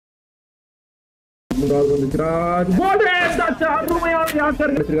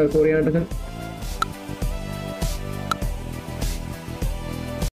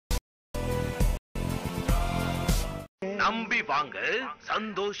Nambi Vaanga,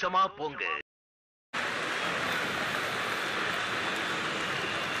 Sandhosama Ponga.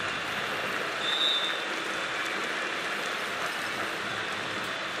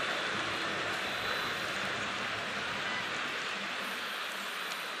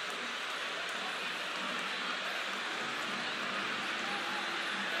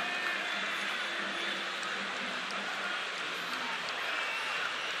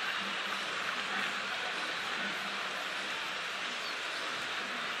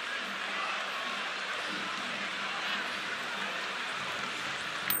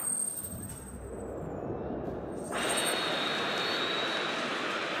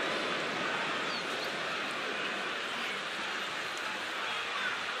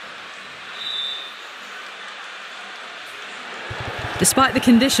 Despite the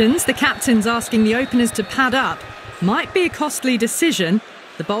conditions, the captain's asking the openers to pad up. Might be a costly decision.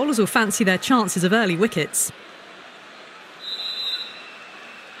 The bowlers will fancy their chances of early wickets.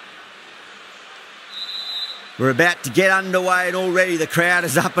 We're about to get underway and already the crowd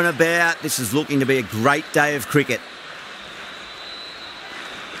is up and about. This is looking to be a great day of cricket.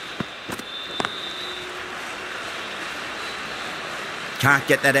 Can't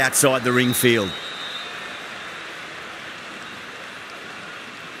get that outside the ring field.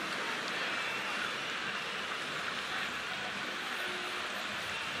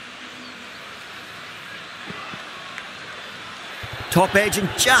 Top edge and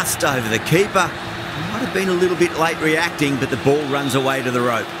just over the keeper. Might have been a little bit late reacting, but the ball runs away to the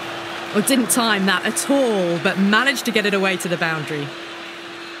rope. Well, didn't time that at all, but managed to get it away to the boundary.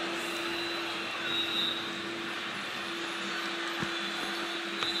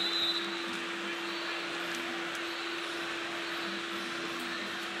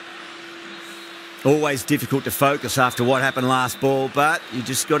 Always difficult to focus after what happened last ball, but you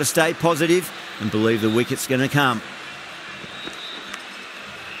just got to stay positive and believe the wicket's going to come.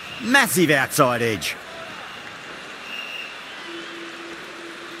 Massive outside edge.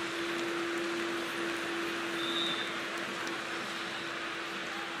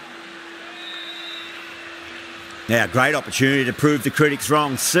 Now, great opportunity to prove the critics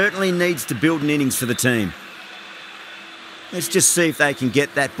wrong. Certainly needs to build an innings for the team. Let's just see if they can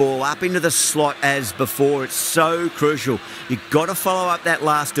get that ball up into the slot as before. It's so crucial. You've got to follow up that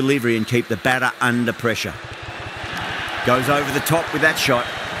last delivery and keep the batter under pressure. Goes over the top with that shot.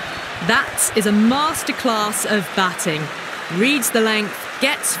 That is a masterclass of batting. Reads the length,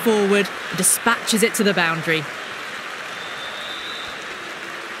 gets forward, dispatches it to the boundary.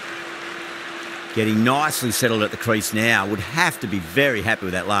 Getting nicely settled at the crease now. Would have to be very happy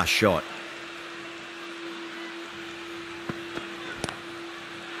with that last shot.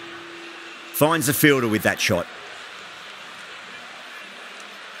 Finds the fielder with that shot.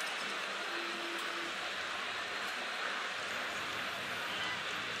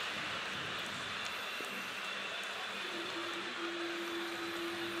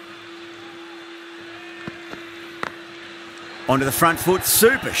 Onto the front foot,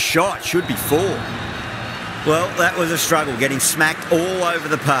 super shot, should be 4. Well, that was a struggle, getting smacked all over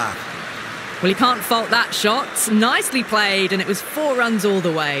the park. Well, you can't fault that shot. Nicely played, and it was 4 runs all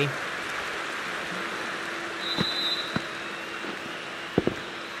the way.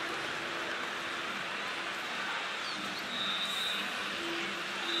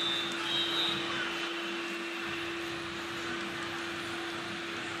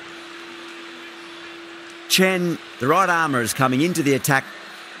 Chen, the right armour, is coming into the attack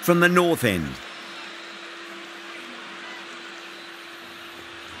from the north end.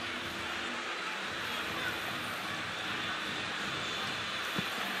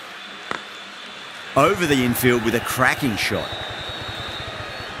 Over the infield with a cracking shot.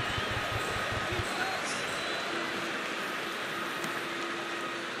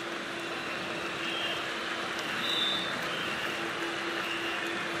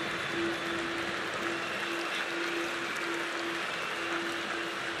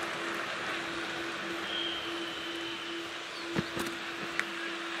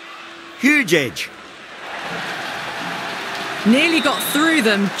 Huge edge. Nearly got through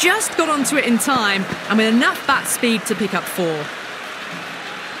them, just got onto it in time, and with enough bat speed to pick up 4.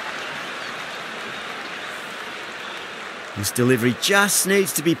 This delivery just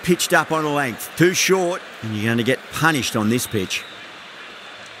needs to be pitched up on a length. Too short, and you're going to get punished on this pitch.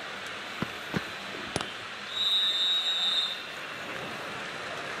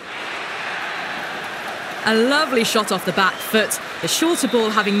 A lovely shot off the back foot, the shorter ball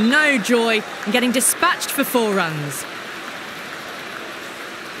having no joy and getting dispatched for 4 runs.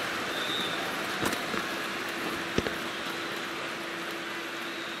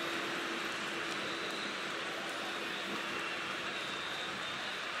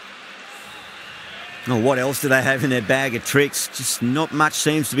 Oh, what else do they have in their bag of tricks? Just not much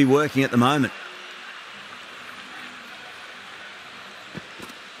seems to be working at the moment.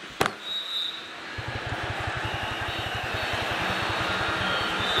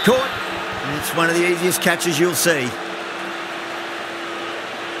 Caught. It's one of the easiest catches you'll see.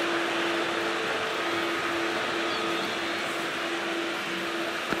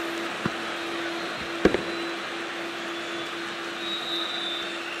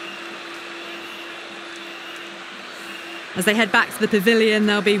 As they head back to the pavilion,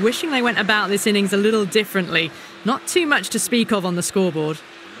 they'll be wishing they went about this innings a little differently. Not too much to speak of on the scoreboard.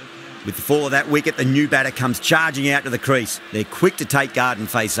 With the fall of that wicket, the new batter comes charging out to the crease. They're quick to take guard and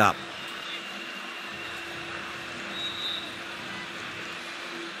face up.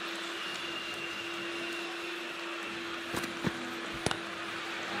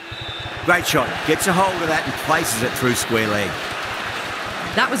 Great shot. Gets a hold of that and places it through square leg.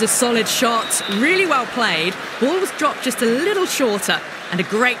 That was a solid shot, really well played. Ball was dropped just a little shorter and a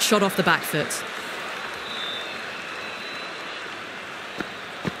great shot off the back foot.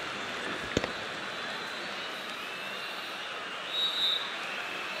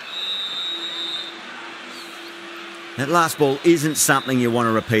 That last ball isn't something you want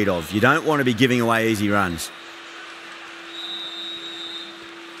to repeat of. You don't want to be giving away easy runs.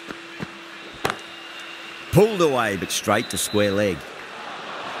 Pulled away, but straight to square leg.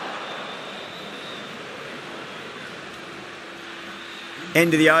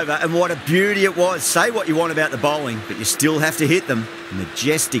 End of the over, and what a beauty it was. Say what you want about the bowling, but you still have to hit them.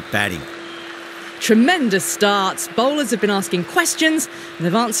 Majestic batting. Tremendous starts. Bowlers have been asking questions and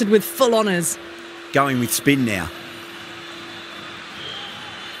they've answered with full honours. Going with spin now.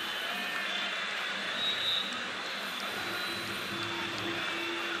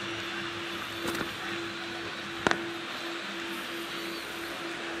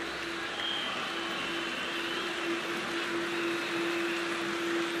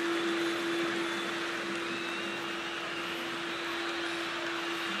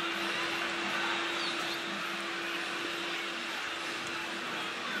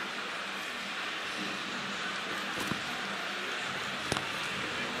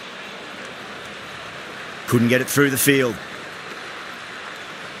 Couldn't get it through the field.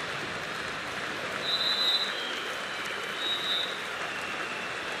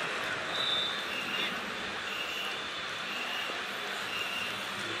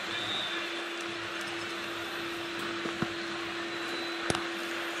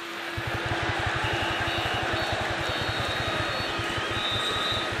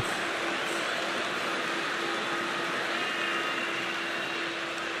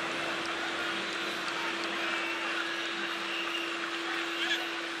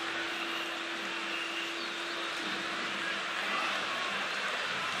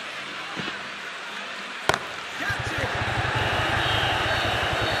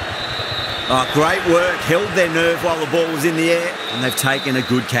 Oh, great work. Held their nerve while the ball was in the air, and they've taken a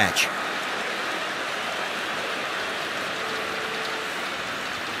good catch.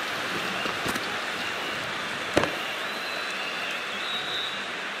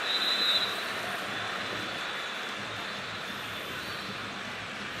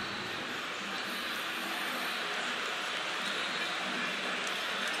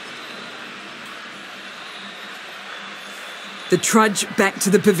 The trudge back to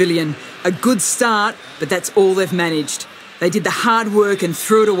the pavilion. A good start, but that's all they've managed. They did the hard work and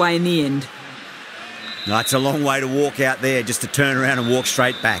threw it away in the end. No, it's a long way to walk out there just to turn around and walk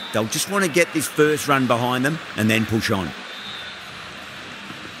straight back. They'll just want to get this first run behind them and then push on.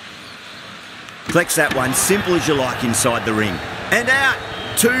 Flex that one, simple as you like inside the ring. And out!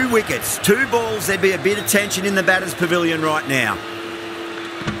 2 wickets, 2 balls. There'd be a bit of tension in the batter's pavilion right now.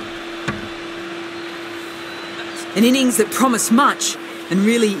 An innings that promised much and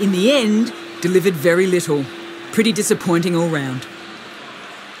really, in the end, delivered very little. Pretty disappointing all round.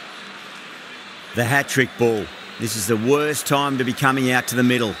 The hat-trick ball. This is the worst time to be coming out to the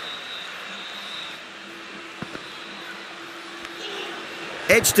middle.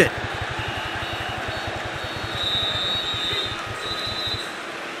 Edged it.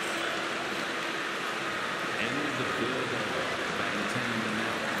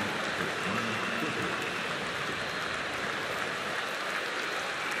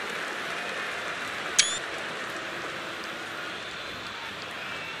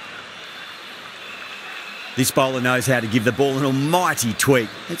 This bowler knows how to give the ball an almighty tweak.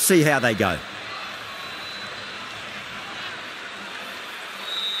 Let's see how they go.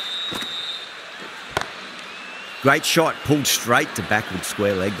 Great shot, pulled straight to backward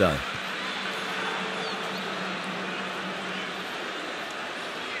square leg though.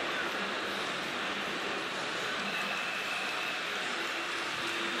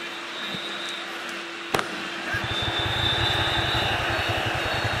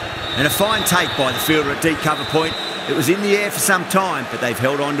 And a fine take by the fielder at deep cover point. It was in the air for some time, but they've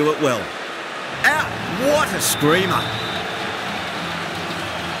held on to it well. Out! What a screamer!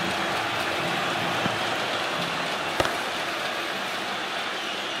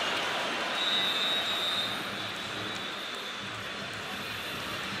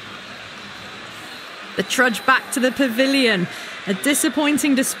 The trudge back to the pavilion. A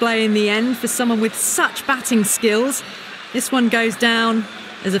disappointing display in the end for someone with such batting skills. This one goes down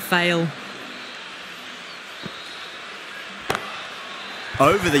as a fail.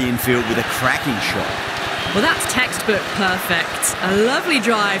 Over the infield with a cracking shot. Well, that's textbook perfect. A lovely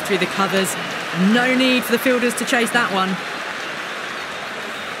drive through the covers. No need for the fielders to chase that one.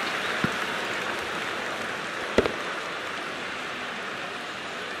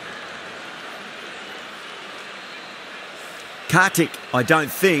 Kartik, I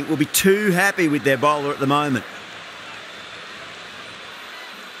don't think, will be too happy with their bowler at the moment.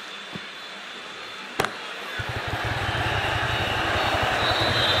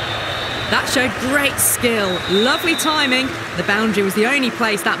 That showed great skill, lovely timing. The boundary was the only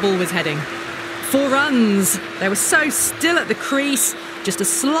place that ball was heading. 4 runs. They were so still at the crease, just a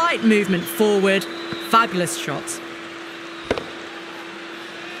slight movement forward. Fabulous shots.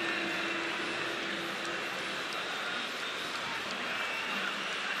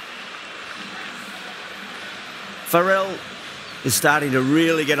 Farrell is starting to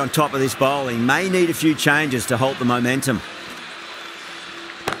really get on top of this bowling. May need a few changes to halt the momentum.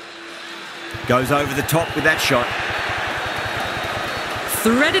 Goes over the top with that shot.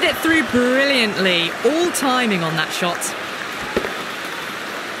 Threaded it through brilliantly. All timing on that shot.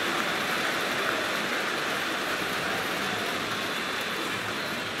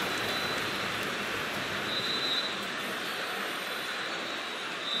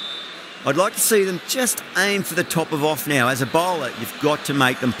 I'd like to see them just aim for the top of off now. As a bowler, you've got to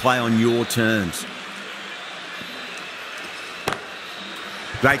make them play on your terms.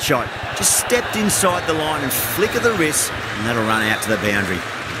 Great shot. Just stepped inside the line and flick of the wrist, and that'll run out to the boundary.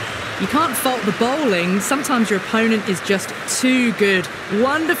 You can't fault the bowling. Sometimes your opponent is just too good.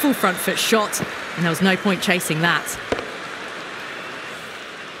 Wonderful front foot shot, and there was no point chasing that.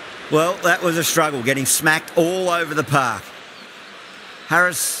 Well, that was a struggle, getting smacked all over the park.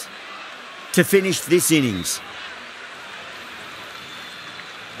 Harris to finish this innings.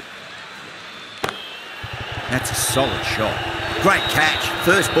 That's a solid shot. Great catch.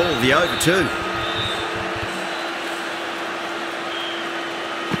 First ball of the over too.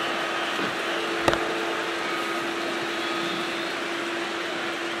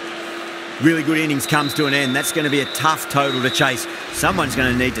 Really good innings comes to an end. That's going to be a tough total to chase. Someone's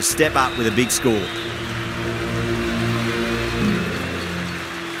going to need to step up with a big score.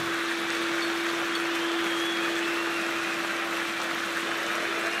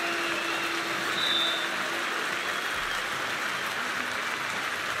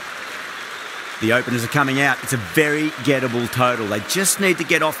 The openers are coming out. It's a very gettable total. They just need to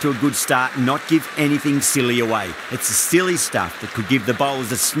get off to a good start and not give anything silly away. It's the silly stuff that could give the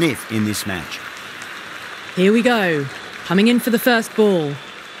bowlers a sniff in this match. Here we go. Coming in for the first ball.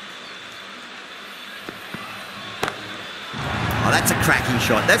 Oh, that's a cracking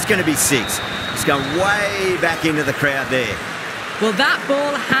shot. That's going to be 6. It's going way back into the crowd there. Well, that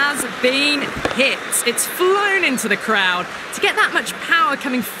ball has been hit. It's flown into the crowd. To get that much power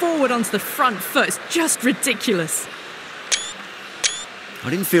coming forward onto the front foot is just ridiculous.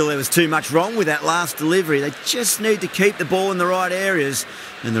 I didn't feel there was too much wrong with that last delivery. They just need to keep the ball in the right areas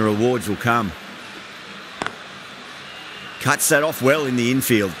and the rewards will come. Cuts that off well in the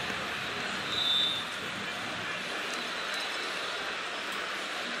infield.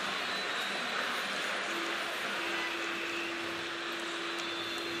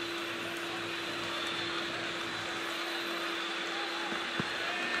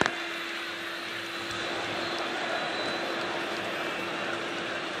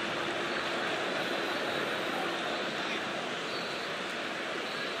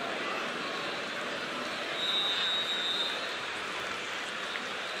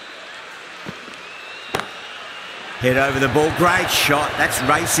 Head over the ball, great shot, that's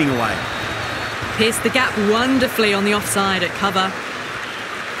racing away. Pierced the gap wonderfully on the offside at cover.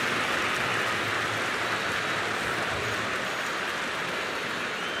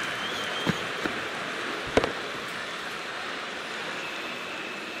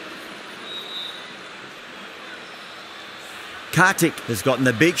 Kartik has gotten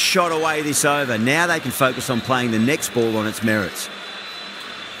the big shot away this over. Now they can focus on playing the next ball on its merits.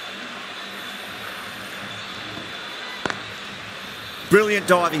 Brilliant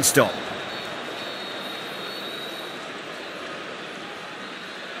diving stop.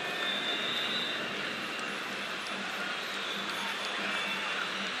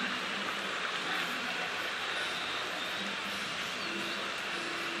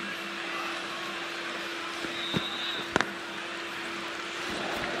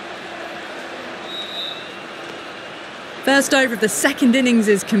 First over of the second innings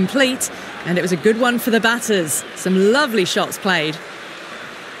is complete, and it was a good one for the batters. Some lovely shots played.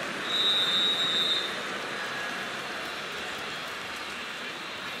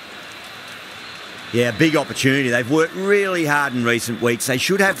 Yeah, big opportunity. They've worked really hard in recent weeks. They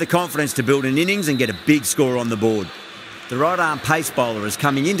should have the confidence to build an innings and get a big score on the board. The right-arm pace bowler is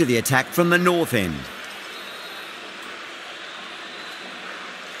coming into the attack from the north end.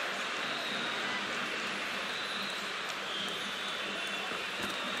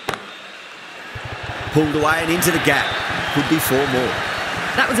 Pulled away and into the gap. Could be 4 more.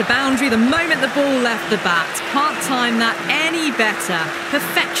 That was a boundary the moment the ball left the bat. Can't time that any better.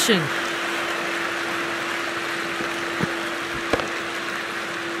 Perfection.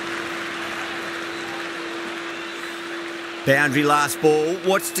 Boundary last ball.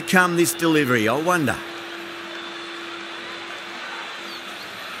 What's to come this delivery, I wonder?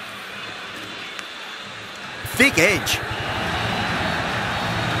 Thick edge.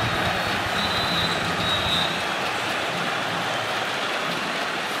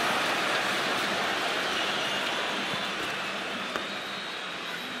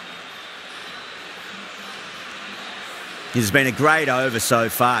 This has been a great over so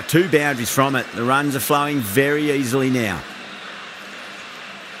far. 2 boundaries from it. The runs are flowing very easily now.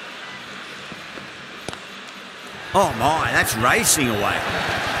 Oh my, that's racing away.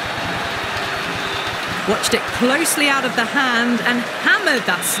 Watched it closely out of the hand and hammered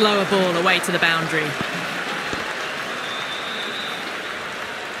that slower ball away to the boundary.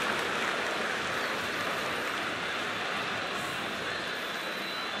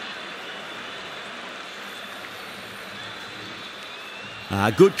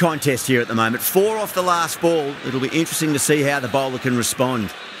 Good contest here at the moment. 4 off the last ball. It'll be interesting to see how the bowler can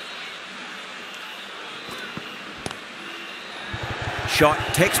respond. Shot,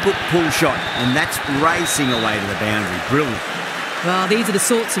 textbook pull shot, and that's racing away to the boundary. Brilliant. Well, these are the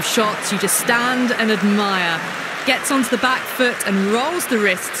sorts of shots you just stand and admire. Gets onto the back foot and rolls the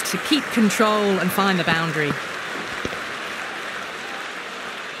wrist to keep control and find the boundary.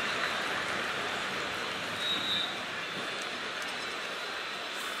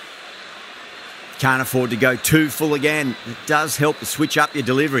 Can't afford to go too full again. It does help to switch up your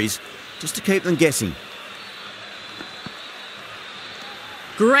deliveries, just to keep them guessing.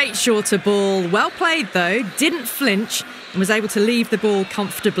 Great shorter ball. Well played though. Didn't flinch and was able to leave the ball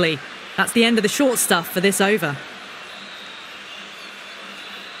comfortably. That's the end of the short stuff for this over.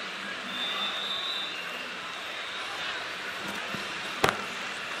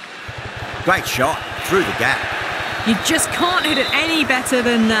 Great shot through the gap. You just can't hit it any better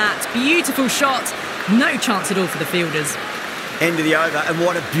than that. Beautiful shot. No chance at all for the fielders. End of the over, and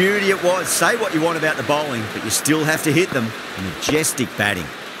what a beauty it was. Say what you want about the bowling, but you still have to hit them. Majestic batting.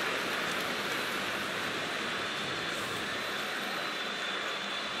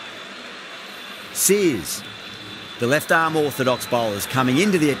 Sears, the left-arm orthodox bowlers coming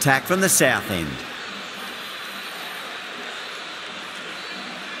into the attack from the south end.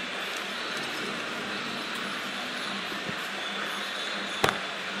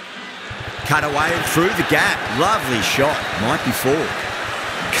 Cut away and through the gap. Lovely shot. Might be 4.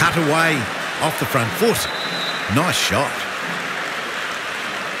 Cut away off the front foot. Nice shot.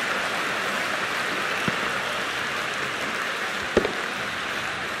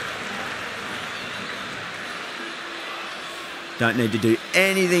 Don't need to do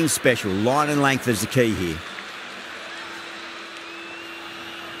anything special. Line and length is the key here.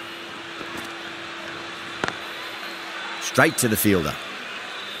 Straight to the fielder.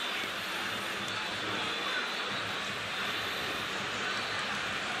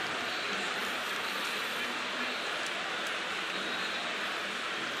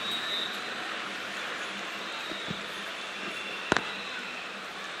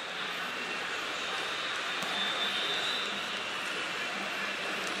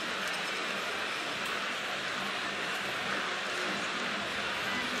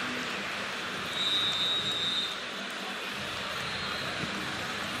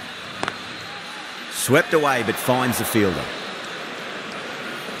 Swept away, but finds the fielder.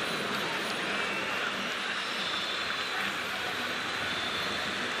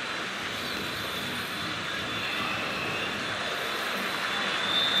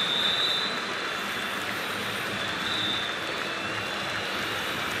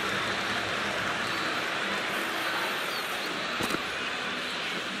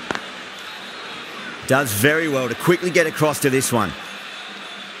 Does very well to quickly get across to this one.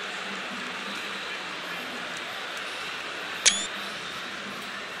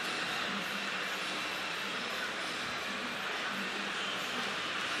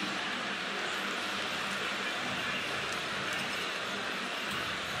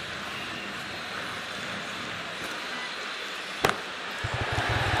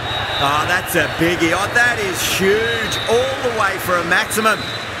 Oh, that's a biggie. Oh, that is huge. All the way for a maximum.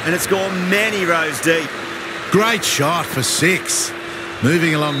 And it's gone many rows deep. Great shot for 6.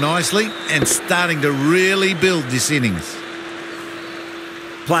 Moving along nicely and starting to really build this innings.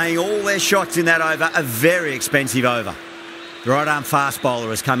 Playing all their shots in that over, a very expensive over. The right arm fast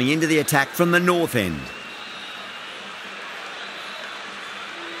bowler is coming into the attack from the north end.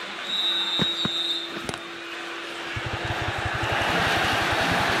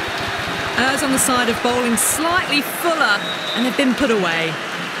 Ers on the side of bowling slightly fuller, and they've been put away.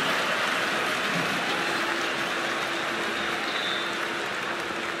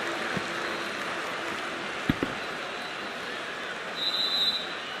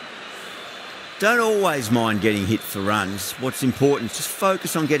 Don't always mind getting hit for runs. What's important is just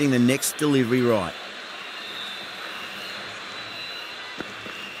focus on getting the next delivery right.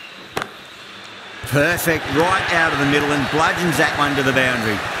 Perfect, right out of the middle and bludgeons that one to the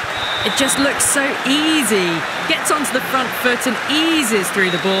boundary. It just looks so easy. Gets onto the front foot and eases through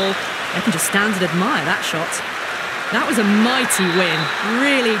the ball. They can just stand and admire that shot. That was a mighty win.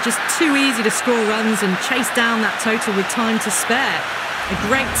 Really just too easy to score runs and chase down that total with time to spare. A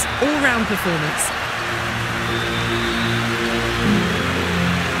great all-round performance.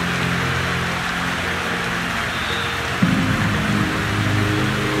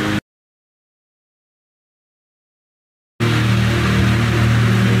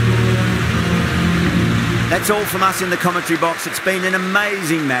 That's all from us in the commentary box. It's been an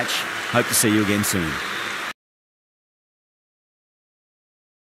amazing match. Hope to see you again soon.